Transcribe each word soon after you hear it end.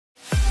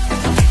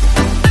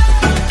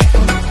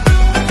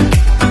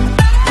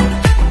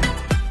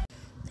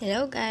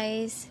Hello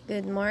guys!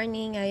 Good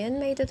morning! Ngayon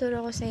may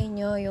tuturo ko sa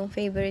inyo yung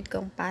favorite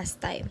kong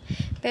pastime.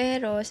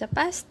 Pero sa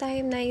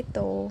pastime na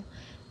ito,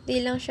 di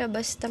lang siya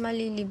basta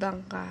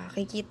malilibang ka.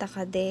 Kikita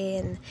ka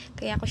din.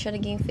 Kaya ako siya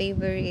naging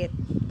favorite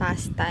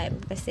pastime.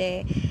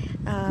 Kasi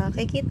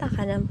kikita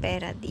ka ng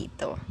pera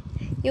dito.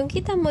 Yung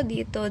kita mo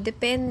dito,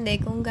 depende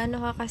kung gaano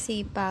ka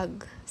kasipag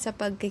sa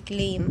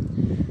pag-claim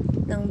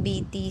ng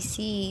BTC,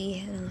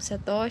 ng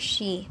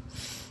Satoshi.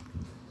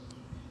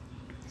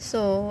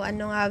 So,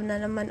 ano nga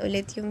na naman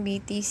ulit yung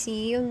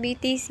BTC? Yung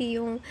BTC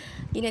yung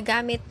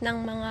ginagamit ng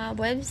mga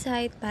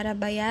website para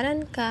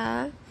bayaran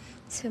ka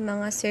sa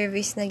mga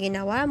service na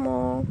ginawa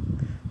mo.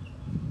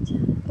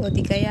 O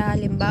di kaya,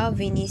 halimbawa,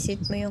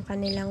 vinisit mo yung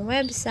kanilang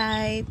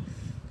website.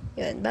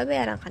 Yun,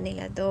 babayaran ka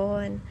nila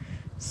doon.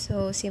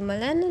 So,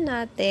 simulan na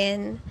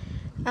natin.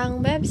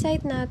 Ang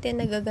website natin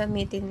na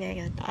gagamitin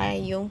ngayon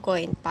ay yung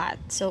Coinpot.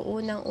 So,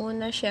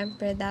 unang-una,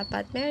 syempre,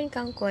 dapat meron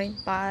kang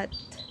Coinpot.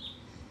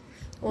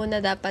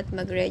 Una, dapat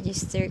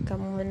mag-register ka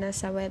muna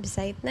sa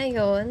website na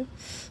yon.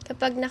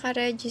 Kapag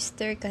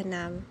naka-register ka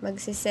na,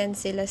 magsisend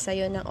sila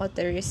sa'yo ng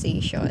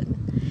authorization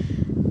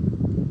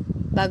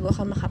bago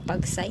ka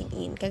makapag-sign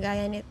in.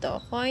 Kagaya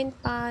nito,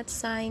 Coinpot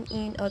sign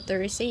in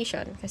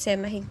authorization kasi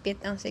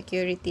mahigpit ang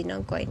security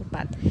ng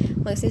Coinpot.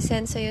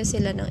 Magsisend sa'yo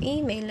sila ng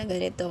email na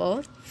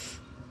ganito.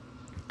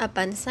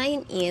 Upon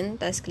sign in,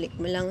 tas click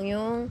mo lang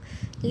yung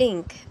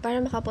link para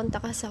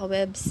makapunta ka sa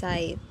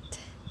website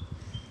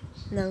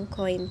ng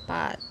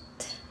Coinpot.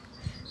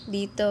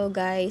 Dito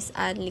guys,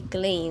 only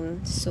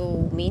claim.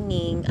 So,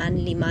 meaning,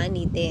 only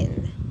money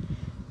din.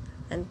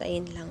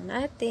 Antayin lang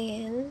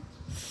natin.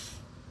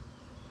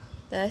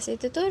 Tapos,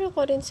 ituturo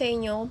ko rin sa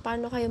inyo kung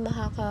paano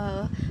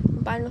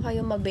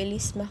kayo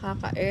mabilis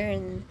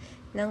makaka-earn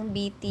ng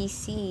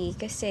BTC.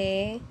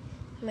 Kasi,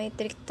 may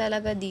trick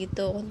talaga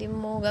dito. Kung di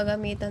mo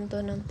gagamitan to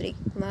ng trick,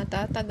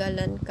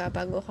 matatagalan ka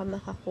bago ka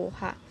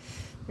makakuha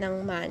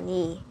ng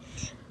money.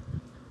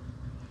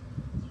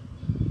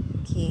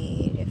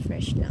 Okay,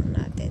 refresh lang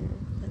natin.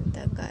 Ang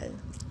tagal.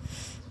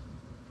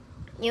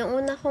 Yung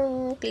una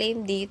kong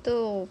claim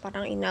dito,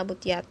 parang inabot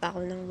yata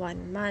ako ng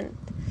 1 month.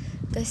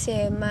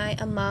 Kasi may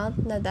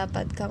amount na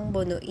dapat kang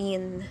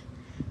bunuin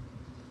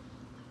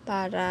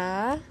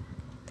para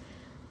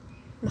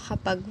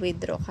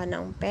makapag-withdraw ka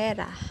ng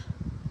pera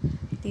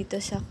dito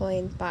sa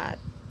Coinpot.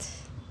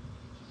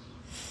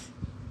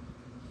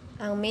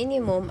 Ang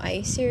minimum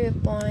ay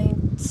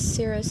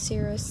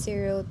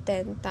 0.00010,000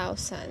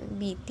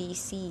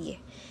 BTC.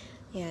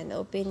 Yan,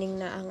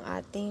 opening na ang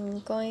ating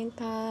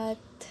Coinpot.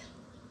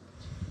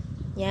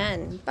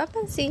 Yan,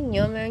 papansin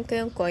nyo, meron ko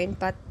yung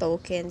Coinpot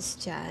tokens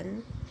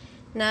dyan.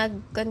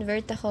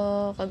 Nag-convert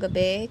ako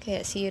kagabi,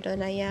 kaya 0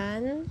 na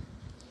yan.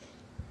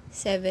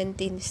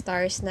 17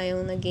 stars na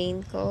yung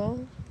na-gain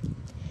ko.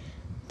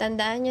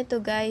 Tandaan nyo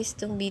to guys,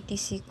 itong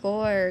BTC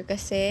Core.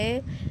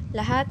 Kasi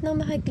lahat ng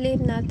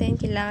makiklaim natin,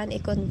 kailangan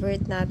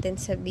i-convert natin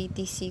sa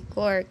BTC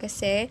Core.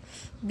 Kasi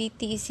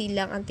BTC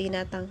lang ang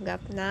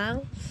tinatanggap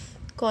ng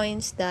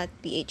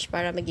coins.ph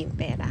para maging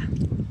pera.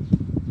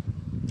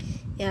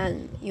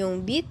 Yan,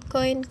 yung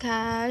Bitcoin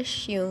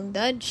Cash, yung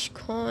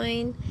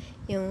Dogecoin,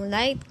 yung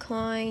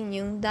Litecoin,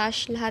 yung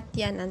Dash, lahat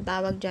yan ang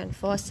tawag dyan,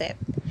 faucet.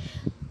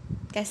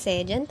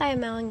 Kasi dyan tayo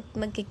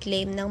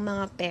magkiklaim ng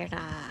mga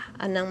pera,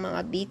 ng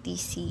mga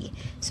BTC.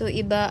 So,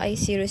 iba ay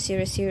 000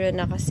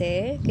 na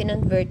kasi.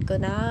 Kinonvert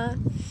ko na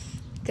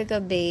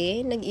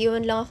kagabi.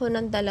 Nag-iwan lang ako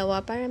ng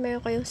 2 para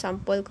meron kayong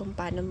sample kung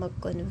paano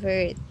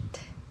mag-convert.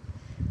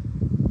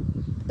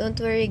 Don't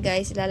worry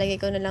guys, ilalagay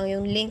ko na lang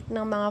yung link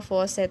ng mga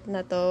faucet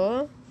na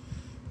to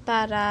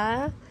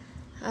para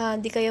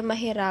di kayo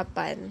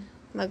mahirapan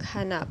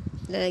maghanap.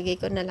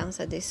 Lalagay ko na lang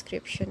sa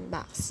description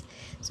box.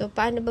 So,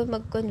 paano ba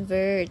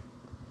mag-convert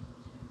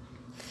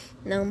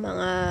ng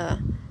mga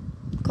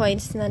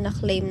coins na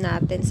na-claim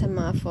natin sa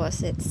mga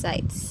faucet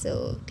sites?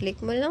 So,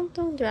 click mo lang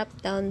tong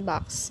drop-down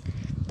box.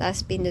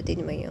 Tapos,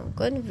 pindutin mo yung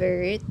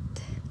convert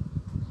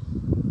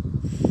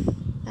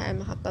para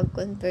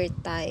makapag-convert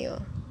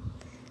tayo.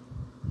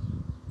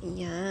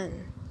 Yan.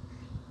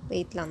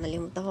 Wait lang,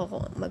 nalimutan ko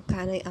kung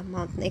magkano yung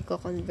amount na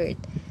i-convert.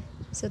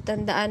 So,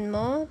 tandaan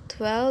mo,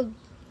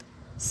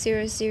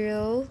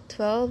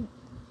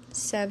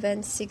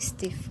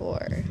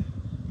 12.0012.764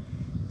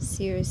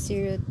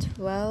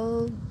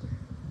 0012.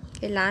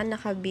 Kailangan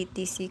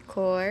naka-BTC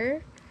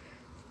Core,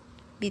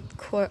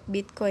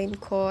 Bitcoin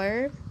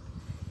Core.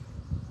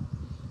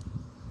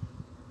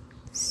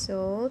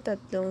 So, 3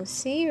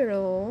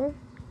 0,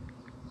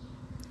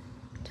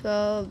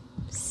 12,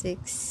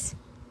 6,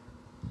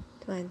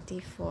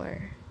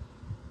 24.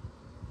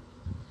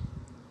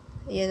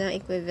 Yan ang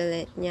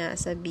equivalent niya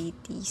sa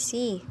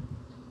BTC.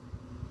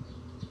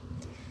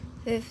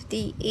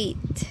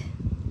 58.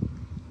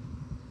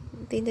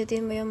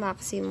 Pindutin mo yung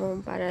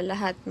maximum para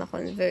lahat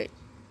ma-convert.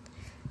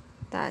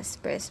 Tapos,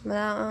 press mo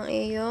lang ang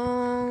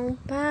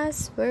iyong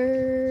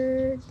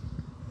password.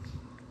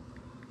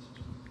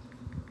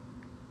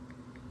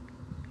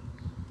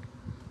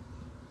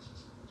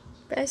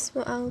 Press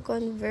mo ang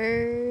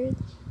convert.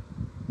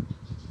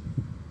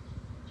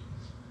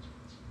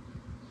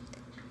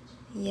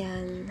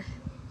 Yan.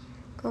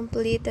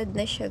 Completed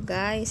na siya,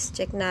 guys.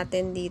 Check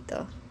natin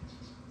dito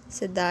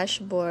sa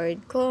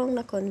dashboard kung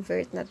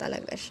na-convert na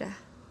talaga siya.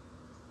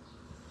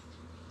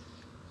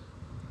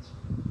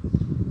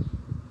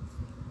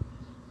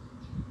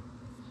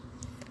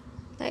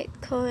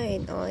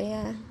 Litecoin. O,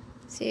 yan.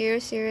 000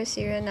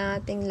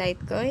 na ating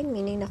Litecoin,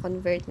 meaning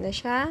na-convert na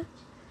siya.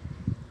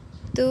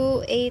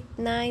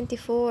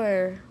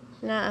 2,894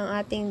 na ang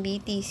ating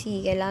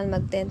BTC. Kailangan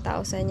mag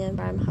 10,000 yan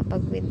para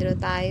makapag-withdraw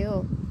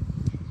tayo.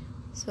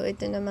 So,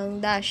 ito namang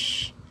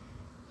dash.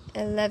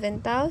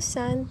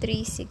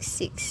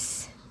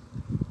 11,366.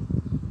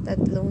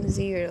 Tatlong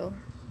 0.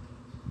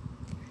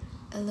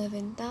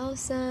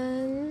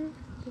 11,000.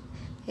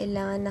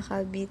 Kailangan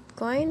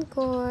naka-Bitcoin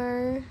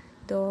Core.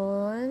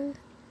 Doon.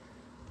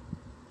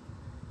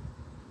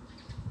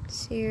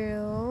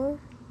 0.30.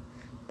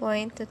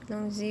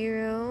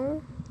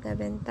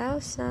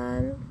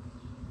 11,000.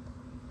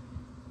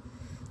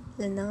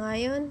 Ilan na nga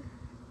yun?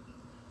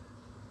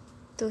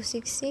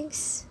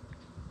 266.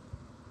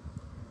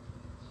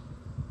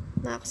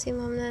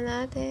 Maximum na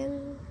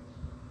natin.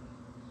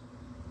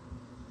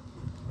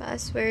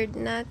 Password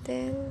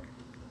natin.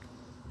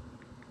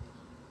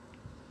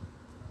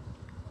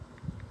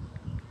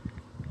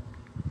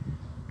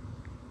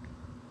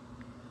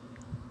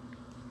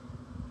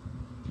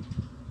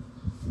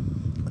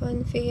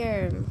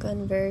 Confirm.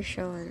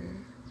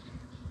 Conversion.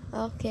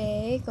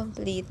 Okay,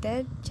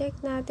 completed. Check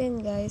natin,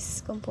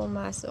 guys, kung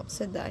pumasok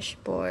sa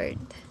dashboard.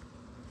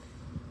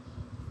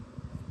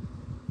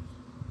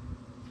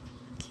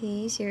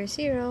 Okay,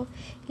 0.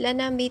 Ilan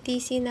na ang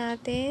BTC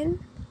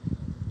natin?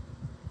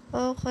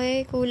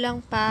 Okay, kulang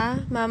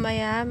pa.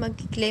 Mamaya,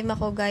 mag-claim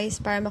ako, guys,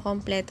 para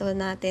makompleto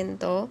natin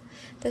to.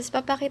 Tapos,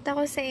 papakita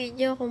ko sa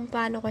inyo kung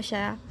paano ko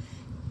siya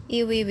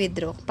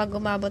i-withdraw pag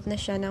umabot na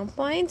siya ng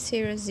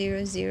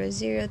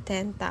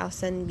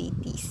 0.000010,000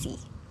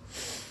 BTC.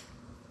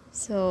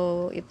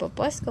 So,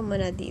 ipopost ko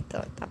muna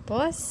dito.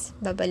 Tapos,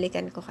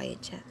 babalikan ko kayo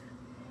dyan.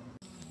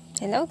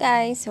 Hello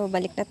guys! So,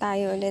 balik na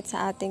tayo ulit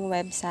sa ating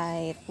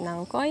website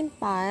ng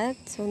Coinpot.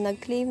 So,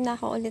 nag-claim na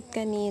ako ulit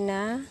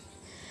kanina.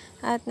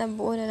 At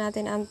nabuo na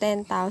natin ang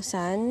 10,000.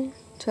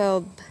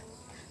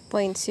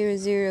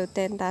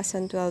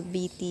 12.0010,012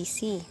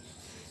 BTC.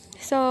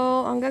 So,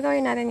 ang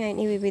gagawin natin ngayon,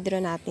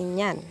 i-withdraw natin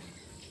yan.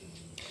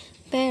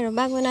 Pero,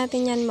 bago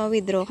natin yan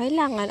ma-withdraw,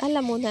 kailangan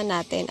alam muna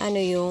natin ano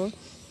yung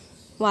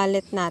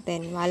wallet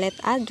natin, wallet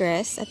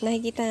address, at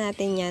nakikita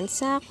natin yan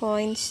sa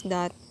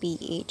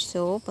coins.ph.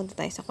 So, punta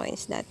tayo sa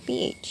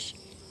coins.ph.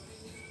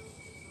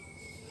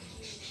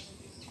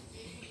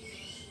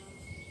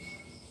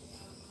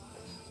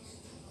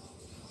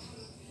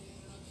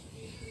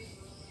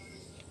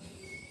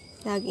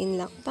 Login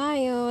lang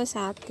tayo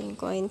sa ating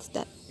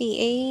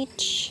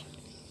coins.ph.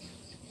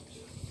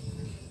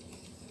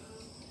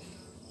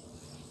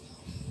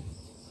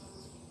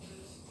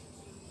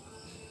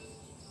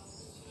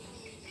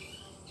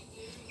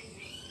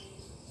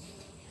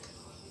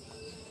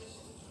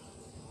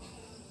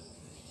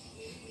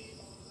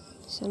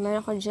 So,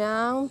 meron ko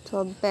dyang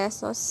 12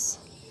 pesos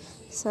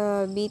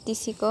sa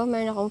BTC ko.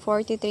 Meron akong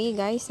 43,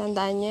 guys.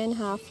 Tandaan nyo yun,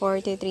 ha?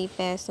 43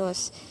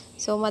 pesos.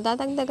 So,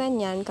 madadagdagan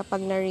yan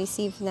kapag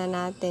na-receive na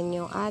natin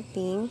yung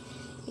ating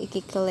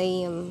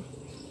i-claim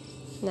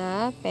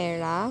na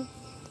pera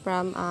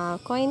from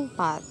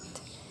Coinpot.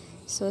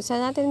 So,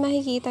 saan natin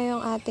makikita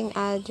yung ating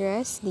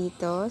address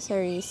dito sa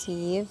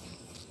receive?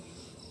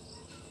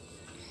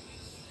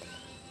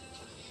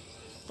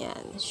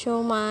 Yan. Show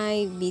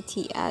my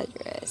BT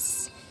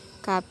address.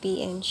 Copy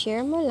and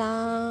share mo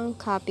lang.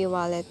 Copy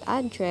wallet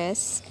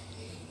address.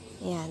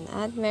 Yan.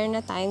 At meron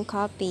na tayong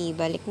copy.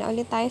 Balik na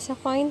ulit tayo sa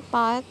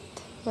Coinpot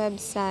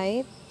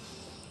website.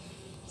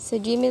 Sa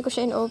Gmail ko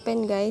siya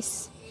in-open,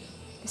 guys.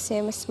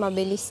 Kasi mas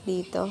mabilis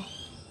dito.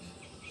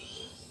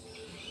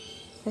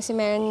 Kasi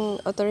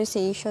meron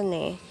authorization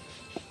eh.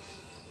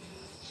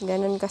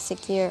 Ganun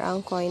ka-secure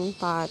ang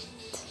Coinpot.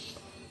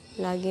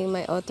 Laging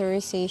may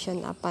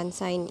authorization upon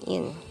sign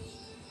in.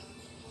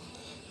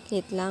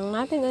 Click lang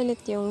natin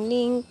ulit yung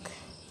link.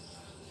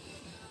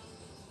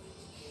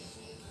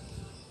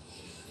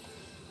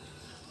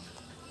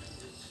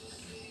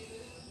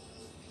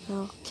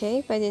 Okay,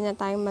 pwede na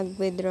tayong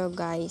mag-withdraw,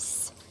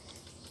 guys.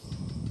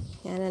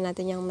 Yan na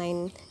natin yung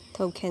 9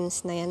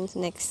 tokens na yan.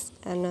 Next,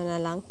 ano na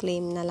lang,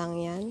 claim na lang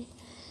yan.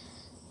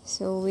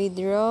 So,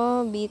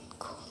 withdraw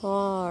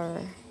Bitcoin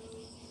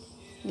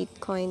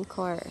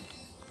Core.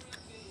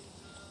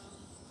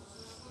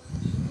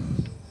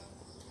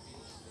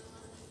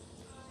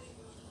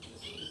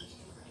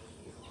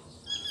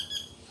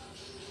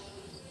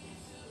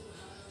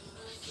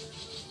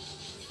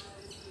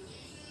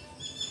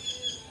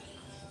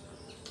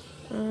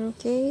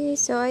 Okay,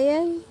 so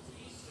ayan.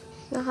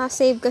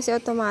 Naka-save kasi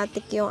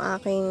automatic yung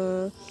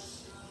aking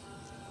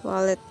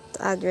wallet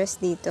address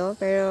dito.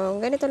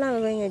 Pero ganito lang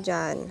gawin nyo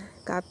dyan.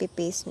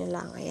 Copy-paste nyo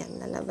lang. Ayan,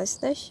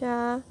 nalabas na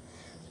siya.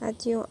 At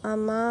yung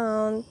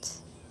amount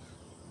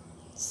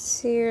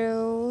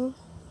 0.00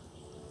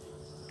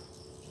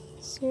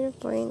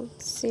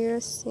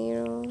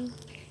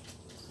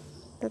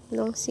 0.00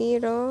 Tatlong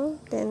 0,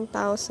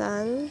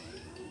 10,000,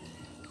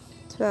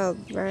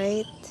 12,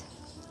 right?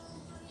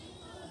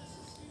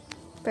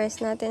 Press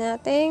natin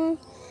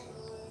ating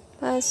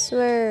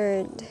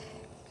password.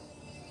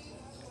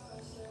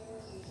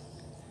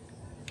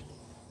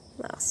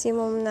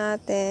 Maximum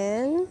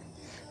natin.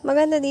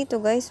 Maganda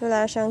dito guys,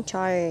 wala siyang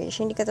charge.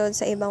 Hindi katulad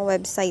sa ibang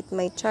website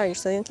may charge.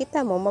 So yung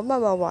kita mo,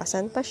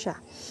 mababawasan pa siya.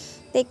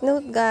 Take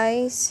note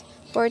guys,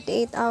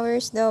 48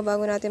 hours daw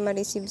bago natin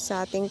ma-receive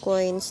sa ating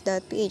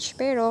coins.ph.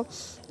 Pero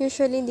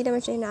usually hindi naman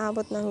siya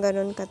inaabot ng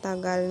ganun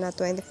katagal na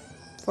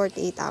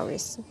 48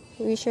 hours.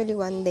 Usually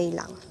 1 day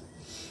lang.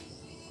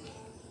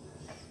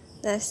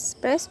 Tapos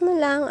press mo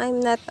lang,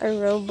 I'm not a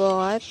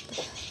robot.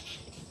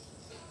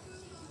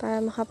 Para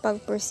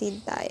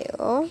makapag-proceed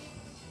tayo.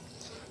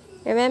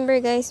 Remember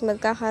guys,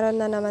 magkakaroon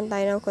na naman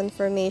tayo ng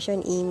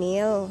confirmation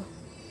email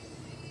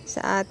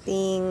sa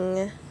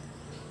ating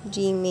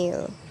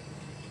Gmail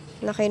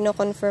na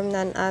kino-confirm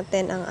na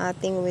natin ang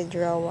ating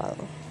withdrawal.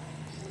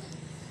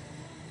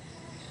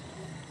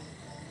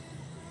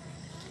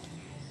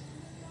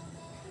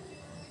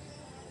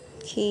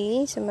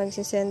 Okay, so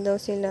magsisend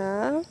daw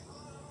sila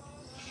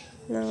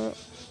ng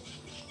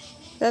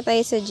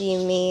tayo sa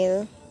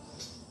Gmail.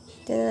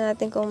 Tingnan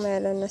natin kung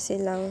meron na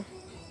silang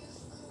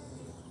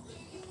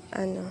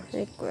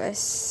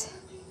request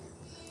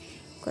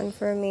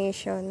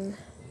confirmation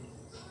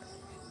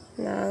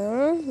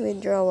ng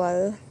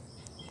withdrawal.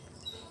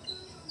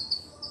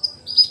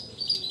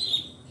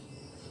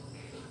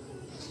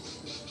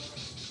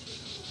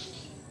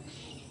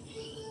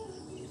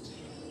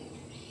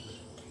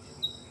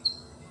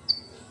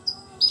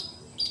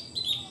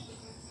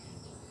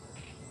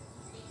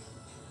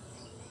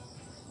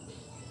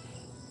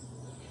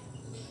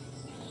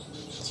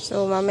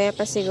 So, mamaya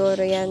pa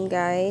siguro yan,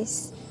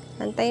 guys.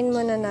 Antayin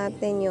muna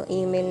natin yung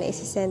email na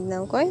isi-send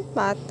ng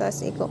Coinpot,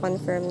 tapos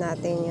i-confirm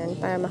natin yun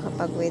para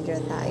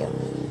makapag-withdraw tayo.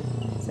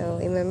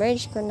 So,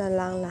 i-merge ko na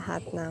lang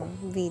lahat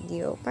ng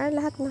video para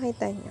lahat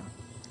makita nyo.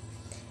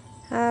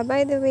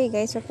 By the way,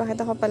 guys,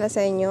 papakita ko pala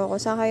sa inyo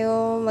kung saan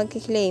kayo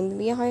mag-claim.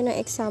 Bibigyan kayo ng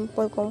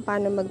example kung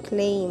paano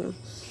mag-claim.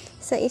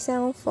 Sa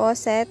isang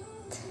faucet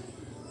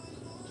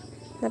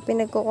na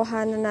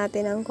pinagkukuhanan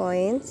natin ng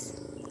coins,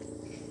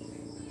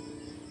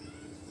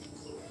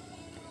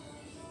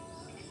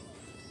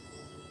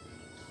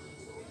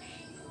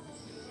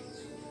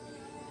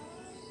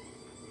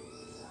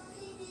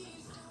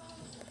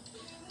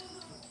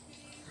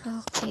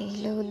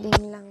 okay,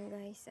 loading lang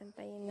guys.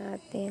 Antayin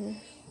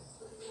natin.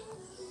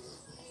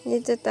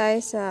 Dito tayo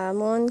sa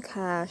Moon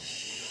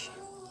Cash.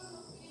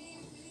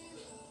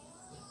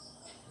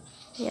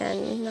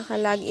 Yan,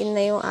 naka-login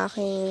na yung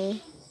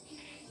aking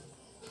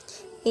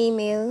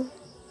email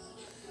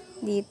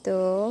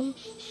dito.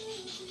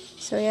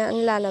 So, yan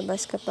ang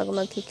lalabas kapag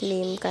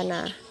mag-claim ka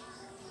na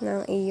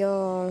ng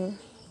iyong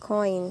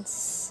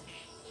coins.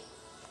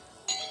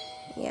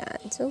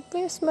 Yan. So,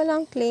 press mo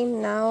lang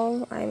claim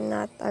now. I'm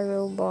not a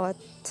robot.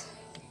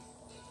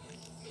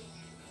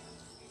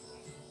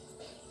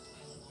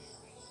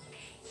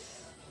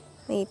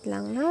 Wait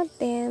lang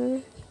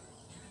natin.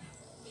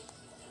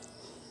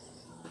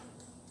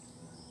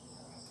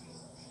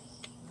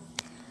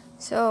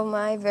 So,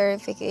 my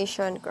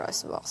verification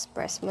crossbox.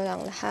 Press mo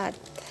lang lahat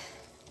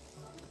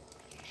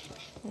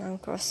ng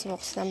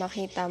crossbox na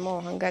makita mo.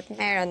 Hanggat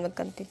meron, wag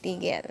kang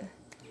titigil.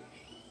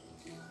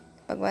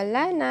 Pag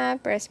wala na,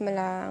 press mo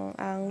lang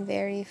ang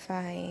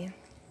verify.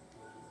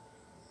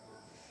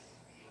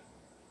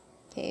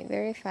 Okay,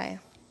 verify.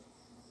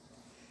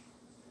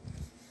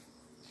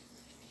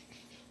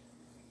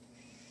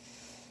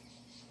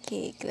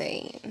 Okay,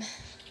 claim.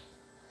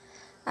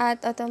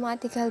 At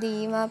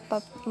automatically,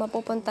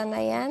 mapupunta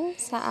na yan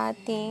sa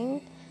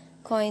ating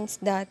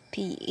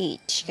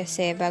coins.ph.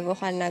 Kasi bago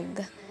ka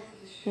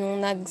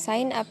nung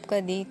nag-sign up ka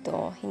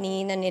dito,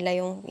 hiningi na nila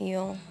yung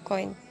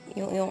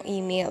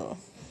email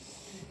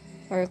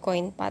or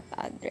Coinpot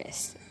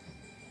address.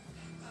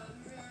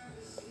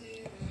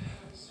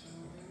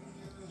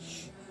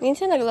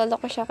 Minsan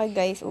nagloloko siya kay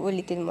guys,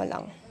 uulitin mo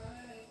lang.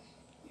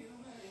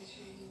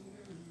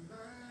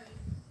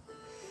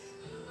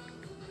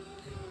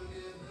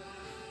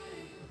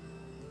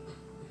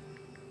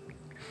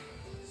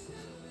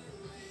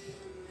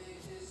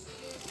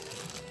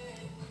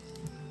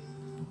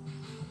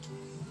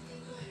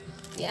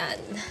 Yan.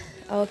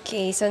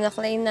 Okay, so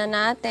na-claim na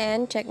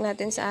natin. Check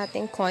natin sa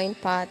ating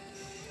Coinpot.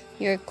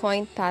 Your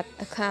Coinpot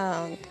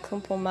account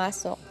kung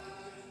pumasok.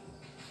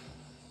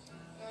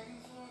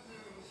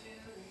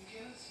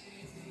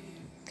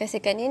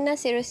 Kasi kanina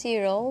 00.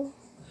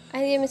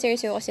 Ay, hindi naman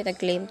 00 kasi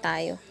nag-claim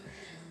tayo.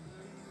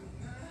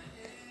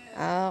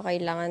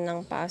 Kailangan ng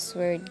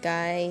password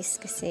guys.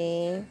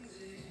 Kasi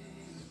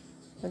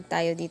huwag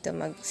tayo dito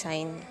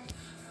mag-sign.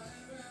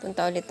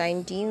 Punta ulit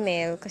tayong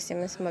Gmail kasi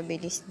mas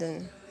mabilis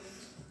dun.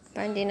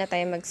 Para hindi na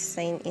tayo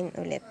mag-sign in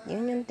ulit.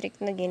 Yun yung trick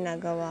na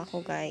ginagawa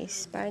ko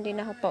guys. Para hindi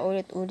na ako pa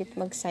ulit-ulit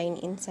mag-sign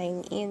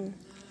in.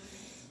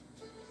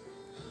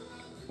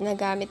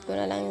 Nagamit ko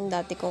na lang yung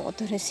dati kong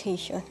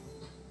authorization.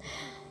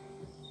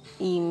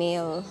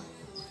 Email.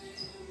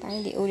 Para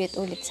hindi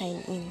ulit-ulit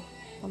sign in.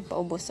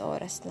 Pampaubos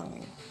oras lang.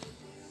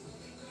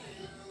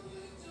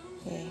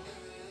 Okay.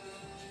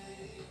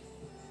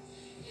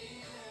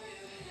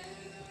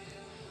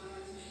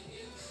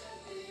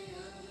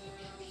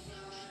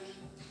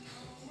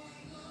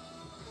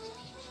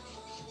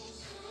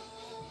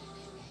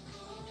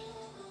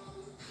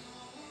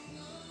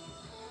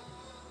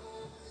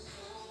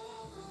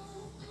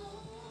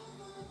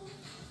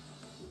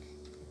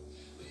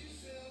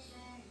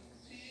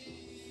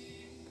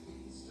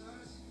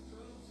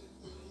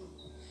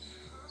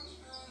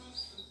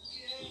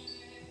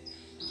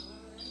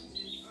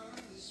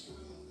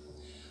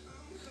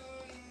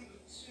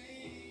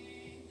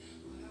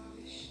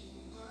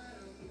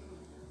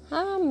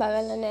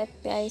 Bagal na net,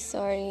 guys.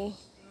 Sorry.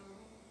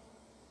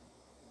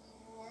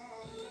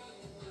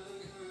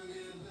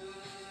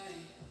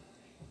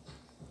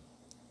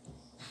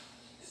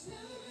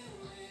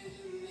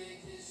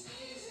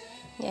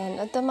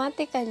 Yan.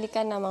 Automatically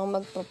ka namang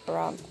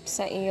magpo-prompt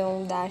sa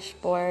iyong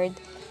dashboard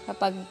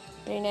kapag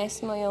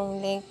prines mo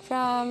yung link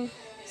from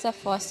sa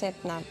faucet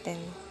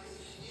natin.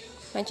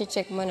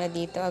 Mache-check mo na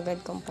dito agad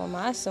kung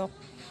pumasok.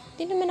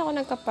 Hindi naman ako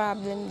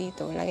nagka-problem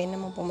dito. Lagi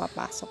namang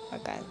pumapasok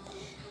agad.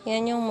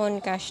 Yan yung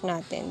Moon Cash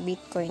natin.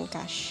 Bitcoin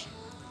Cash.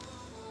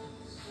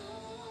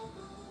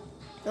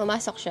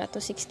 Pumasok siya.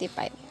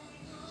 265.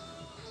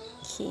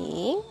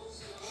 Okay.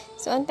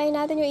 So, antayin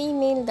natin yung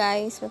email,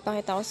 guys.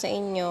 Mapakita ko sa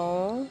inyo.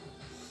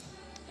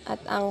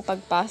 At ang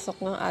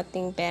pagpasok ng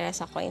ating pera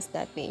sa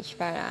coins.ph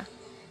para,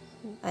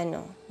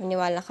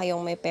 maniwala kayong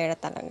may pera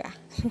talaga.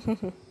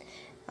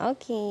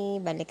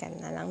 Okay.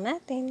 Balikan na lang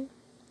natin.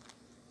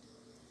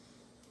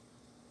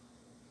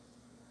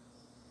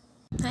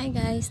 Hi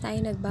guys,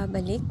 tayo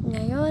nagbabalik.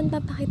 Ngayon,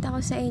 papakita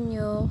ko sa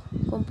inyo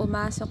kung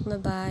pumasok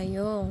na ba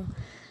yung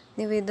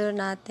ni-withdraw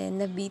natin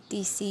na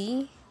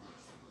BTC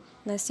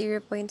na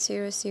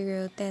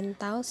 0.0010,013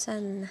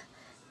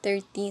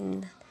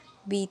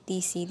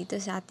 BTC dito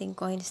sa ating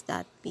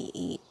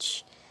coins.ph.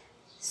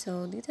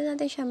 So, dito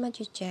natin siya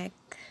ma-check.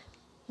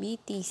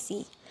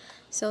 BTC.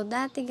 So,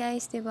 dati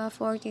guys, diba,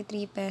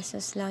 43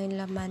 pesos lang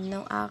yung laman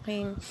ng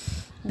aking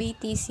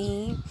BTC.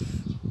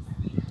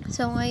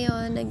 So,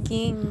 ngayon,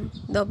 naging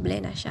doble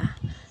na siya.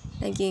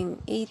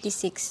 Naging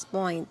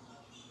 86.86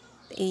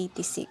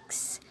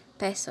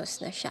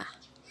 pesos na siya.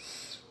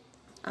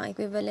 Ang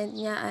equivalent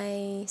niya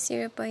ay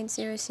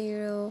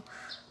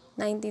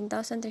 0.0019,329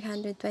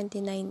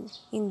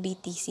 in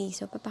BTC.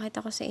 So,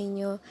 papakita ko sa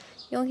inyo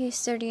yung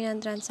history ng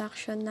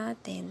transaction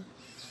natin.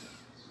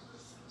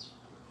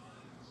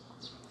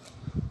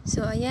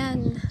 So,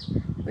 ayan.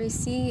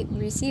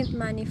 Receive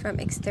money from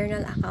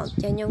external account.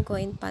 Yan yung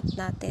Coinpot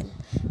natin.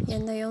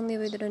 Yan na yung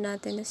ni-withdraw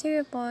natin na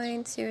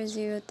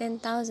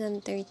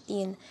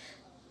 0.0010,013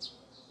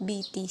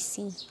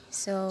 BTC.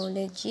 So,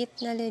 legit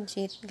na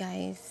legit,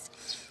 guys.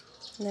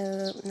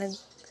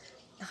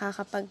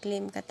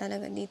 Nakakapag-claim ka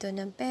talaga dito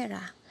ng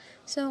pera.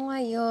 So,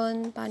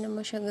 ngayon, paano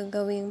mo siya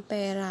gagawing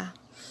pera?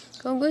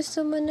 Kung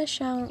gusto mo na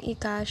siyang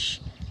i-cash,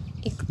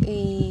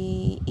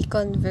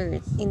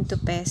 i-convert into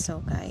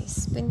peso,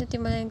 guys.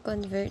 Pindutin mo lang yung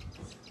convert.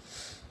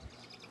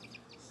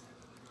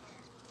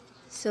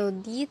 So,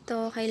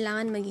 dito,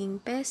 kailangan maging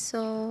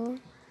peso.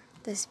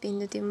 Tapos,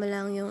 pindutin mo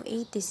lang yung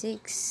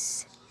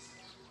 86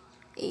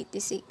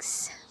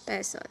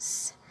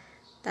 pesos.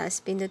 Tapos,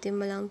 pindutin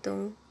mo lang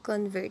tong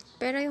convert.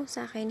 Pero yung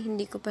sa akin,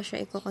 hindi ko pa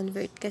siya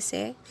i-convert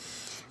kasi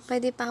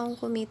pwede pa akong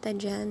kumita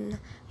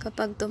dyan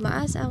kapag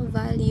tumaas ang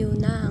value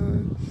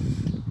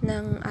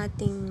ng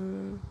ating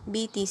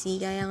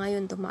BTC. Kaya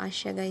ngayon, tumaas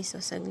siya, guys.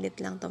 So,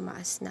 saglit lang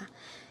tumaas na.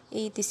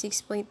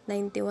 86.91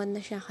 na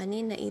siya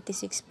kanina.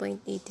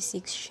 86.86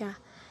 siya.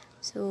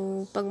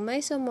 So, pag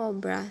may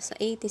sumobra sa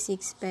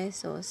 86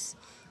 pesos,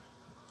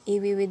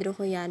 i-withdraw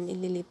ko yan,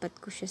 ililipat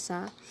ko siya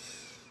sa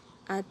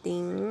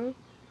ating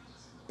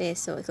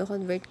peso.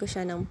 I-convert ko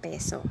siya ng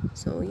peso.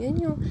 So,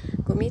 yun yung,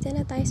 kumita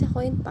na tayo sa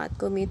Coinpot,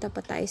 kumita pa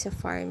tayo sa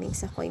farming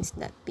sa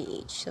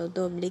coins.ph. So,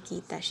 doble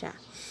kita siya.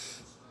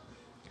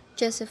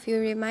 Just a few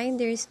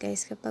reminders,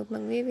 guys, kapag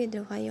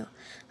mag-withdraw kayo,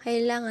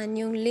 kailangan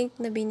yung link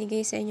na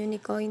binigay sa inyo ni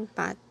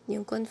Coinpot,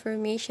 yung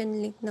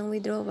confirmation link ng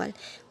withdrawal,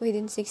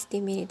 within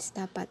 60 minutes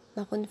dapat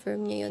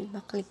ma-confirm nyo yun,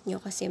 maklik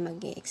nyo kasi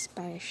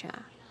mag-e-expire siya.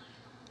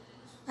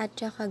 At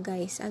saka,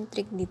 guys, ang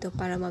trick dito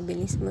para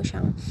mabilis mo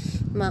siyang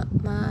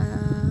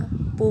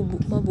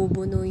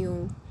mabubuno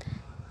yung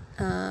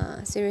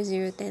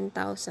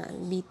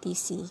 0.010,000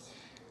 BTC.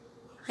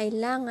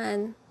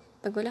 Kailangan,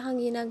 pag wala kang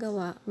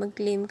ginagawa,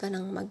 mag-claim ka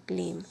ng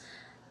mag-claim.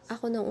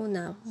 Ako nung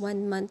una,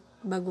 1 month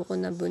bago ko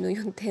nabuno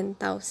yung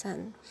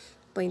 0.010,000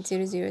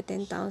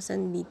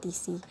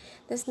 BTC.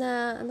 Tapos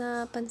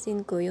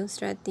napansin ko yung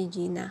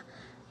strategy na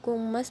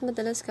kung mas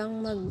madalas kang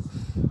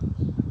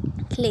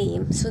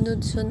mag-claim,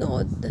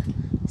 sunod-sunod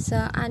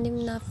sa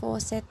 6 na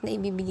faucet na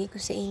ibibigay ko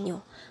sa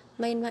inyo,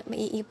 may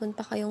maiipon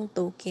pa kayong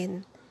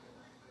token.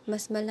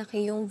 Mas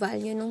malaki yung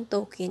value ng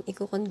token,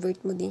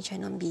 i-convert mo din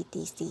siya ng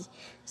BTC.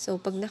 So,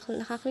 pag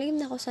nakaklaim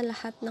na ako sa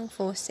lahat ng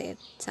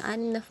faucet, sa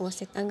 6 na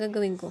faucet, ang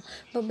gagawin ko,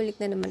 babalik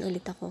na naman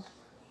ulit ako.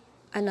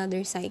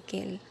 Another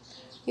cycle.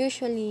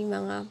 Usually,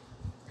 mga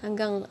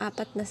hanggang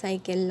 4 na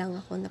cycle lang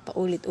ako na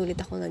paulit-ulit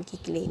ako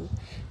nagki-claim.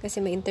 Kasi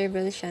may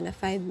interval siya na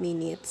 5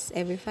 minutes,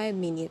 every 5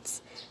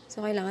 minutes. So,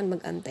 kailangan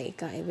mag-antay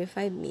ka every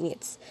 5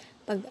 minutes.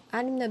 Pag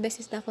 6 na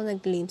beses na ako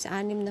nag-claim sa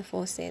 6 na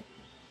faucet,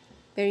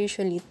 pero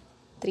usually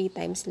 3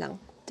 times lang,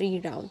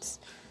 3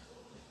 rounds.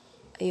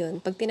 Ayun,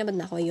 pag tinamad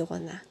na ako,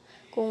 ayoko na.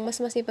 Kung mas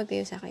masipag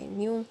kayo sa akin,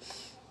 yung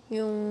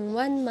 1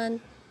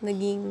 month,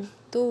 naging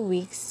 2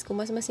 weeks.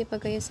 Kung mas masipag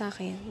kayo sa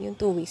akin, yung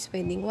 2 weeks,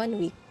 pwedeng 1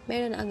 week,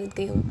 meron na agad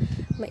kayong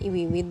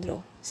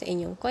maiwi-withdraw sa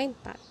inyong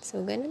Coinpot.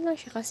 So, ganun lang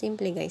siya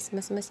kasimple, guys.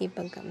 Mas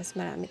masipag ka, mas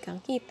marami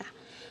kang kita.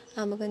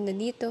 Ang maganda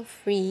dito,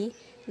 free,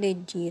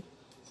 legit,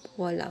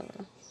 walang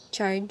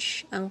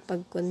charge ang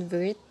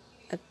pag-convert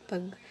at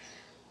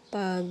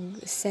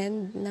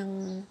pag-send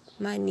ng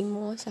money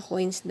mo sa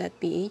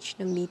coins.ph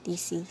ng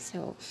BTC.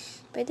 So,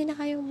 pwede na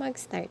kayong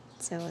mag-start.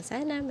 So,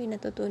 sana may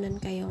natutunan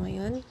kayo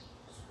ngayon.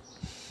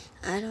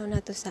 Araw na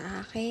to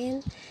sa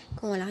akin.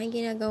 Kung wala kang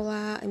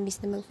ginagawa,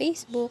 imbis na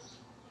mag-Facebook,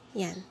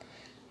 yan.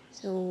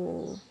 So,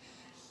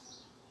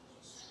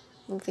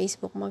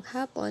 mag-Facebook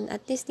maghapon,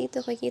 at least dito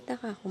kikita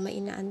ka kung may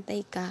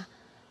inaantay ka.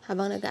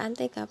 Habang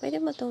nag-aantay ka,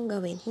 pwede mo itong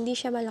gawin. Hindi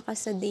siya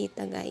malakas sa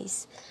data,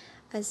 guys.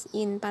 As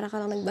in, para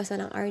ka lang nagbasa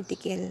ng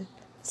article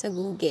sa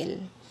Google.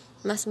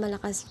 Mas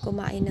malakas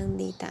kumain ng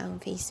data ang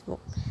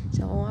Facebook.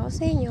 So, kung ako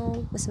sa inyo,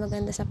 mas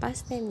maganda sa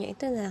pastime nyo,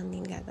 ito na lang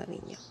din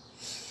gagawin nyo.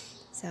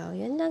 So,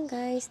 yun lang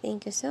guys.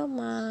 Thank you so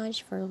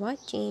much for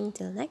watching.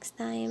 Till next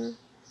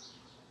time.